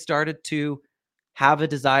place where they started to have a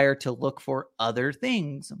desire to look for other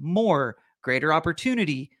things, more, greater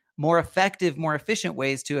opportunity, more effective, more efficient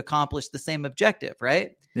ways to accomplish the same objective,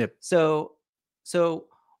 right? Yep. So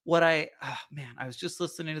what I was just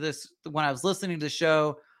listening to this. When I was listening to the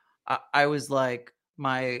show, I was like,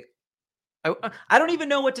 I don't even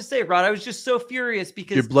know what to say, Rod. I was just so furious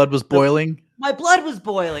because your blood was boiling. My blood was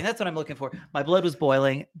boiling. That's what I'm looking for. My blood was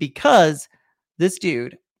boiling because this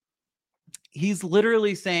dude, he's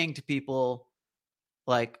literally saying to people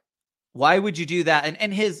like, why would you do that?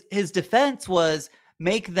 And his defense was,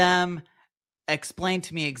 make them explain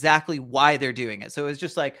to me exactly why they're doing it. So it was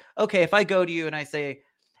just like, okay, if I go to you and I say,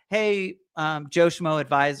 hey, Joe Schmo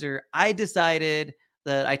advisor, I decided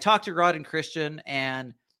that I talked to Rod and Christian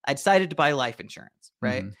and I decided to buy life insurance,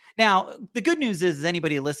 right? Now, the good news is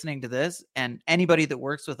anybody listening to this and anybody that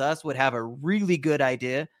works with us would have a really good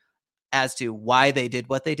idea as to why they did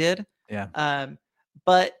what they did. Yeah.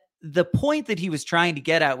 But the point that he was trying to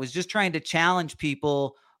get at was just trying to challenge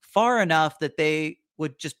people far enough that they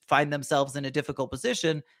would just find themselves in a difficult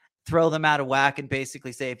position, throw them out of whack and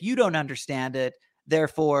basically say, if you don't understand it,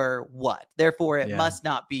 therefore what? Therefore it must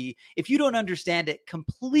not be. If you don't understand it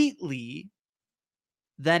completely,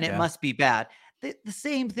 then it must be bad. The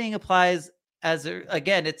same thing applies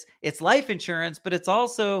again, it's life insurance, but it's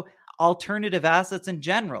also alternative assets in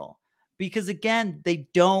general, because again, they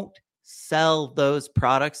don't sell those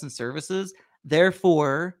products and services.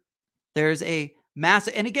 Therefore, there's a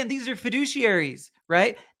massive, and again, these are fiduciaries,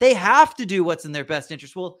 right? They have to do what's in their best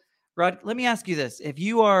interest. Well, Rod, let me ask you this. If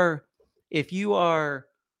you are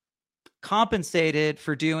compensated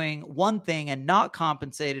for doing one thing and not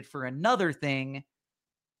compensated for another thing,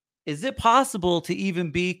 is it possible to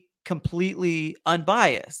even be completely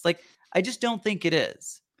unbiased? Like, I just don't think it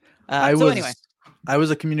is. I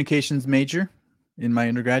was a communications major in my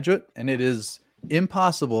undergraduate, and it is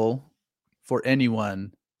impossible for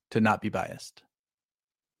anyone to not be biased.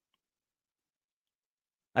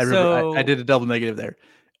 I did a double negative there.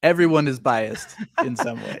 Everyone is biased in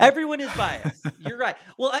some way. Everyone is biased. You're right.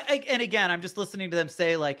 Well, and again, I'm just listening to them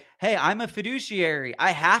say like, hey, I'm a fiduciary. I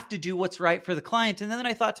have to do what's right for the client. And then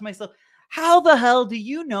I thought to myself, how the hell do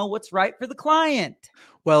you know what's right for the client?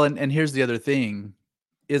 Well, and here's the other thing.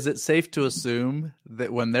 Is it safe to assume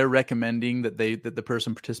that when they're recommending that the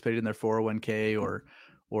person participate in their 401k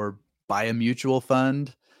or buy a mutual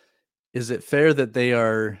fund, is it fair that they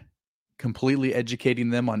are completely educating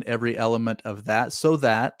them on every element of that, so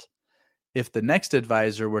that if the next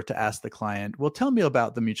advisor were to ask the client, well, tell me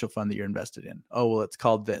about the mutual fund that you're invested in. Oh, well, it's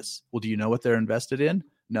called this. Well, do you know what they're invested in?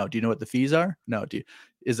 No. Do you know what the fees are? No.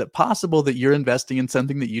 Is it possible that you're investing in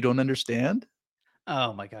something that you don't understand?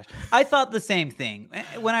 Oh my gosh. I thought the same thing.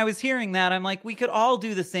 When I was hearing that, I'm like, we could all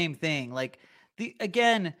do the same thing. Like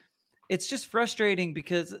again, it's just frustrating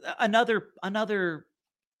because another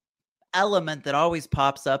element that always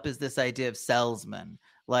pops up is this idea of salesman.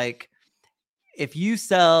 Like, if you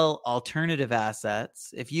sell alternative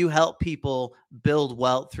assets, if you help people build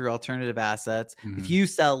wealth through alternative assets, if you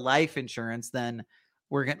sell life insurance, then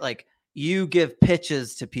we're going to, like, you give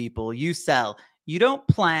pitches to people, you sell, you don't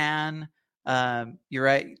plan. You're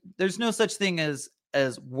right. There's no such thing as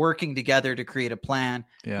working together to create a plan.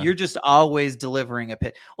 Yeah. You're just always delivering a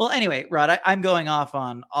pitch. Well, anyway, Rod, I'm going off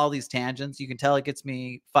on all these tangents. You can tell it gets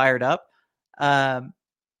me fired up.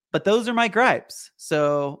 But those are my gripes.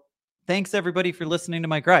 So thanks everybody for listening to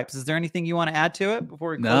my gripes. Is there anything you want to add to it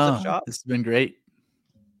before we close up shop? This has been great.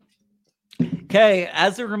 Okay.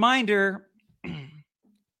 As a reminder,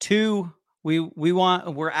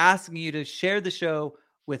 we're asking you to share the show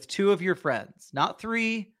with 2 of your friends, not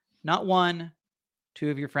 3, not 1, 2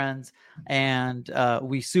 of your friends. And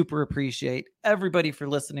we super appreciate everybody for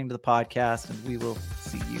listening to the podcast, and we will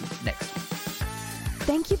see you next week.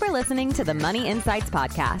 Thank you for listening to the Money Insights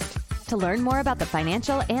Podcast. To learn more about the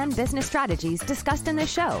financial and business strategies discussed in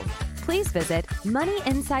this show, please visit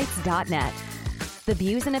moneyinsights.net. The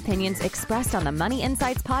views and opinions expressed on the Money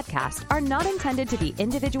Insights Podcast are not intended to be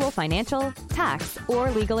individual financial, tax,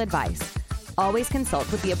 or legal advice. Always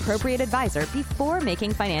consult with the appropriate advisor before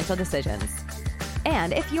making financial decisions.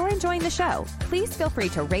 And if you're enjoying the show, please feel free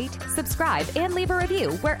to rate, subscribe, and leave a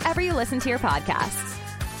review wherever you listen to your podcasts.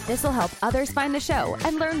 This will help others find the show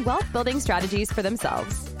and learn wealth-building strategies for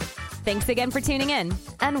themselves. Thanks again for tuning in,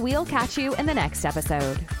 and we'll catch you in the next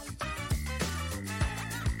episode.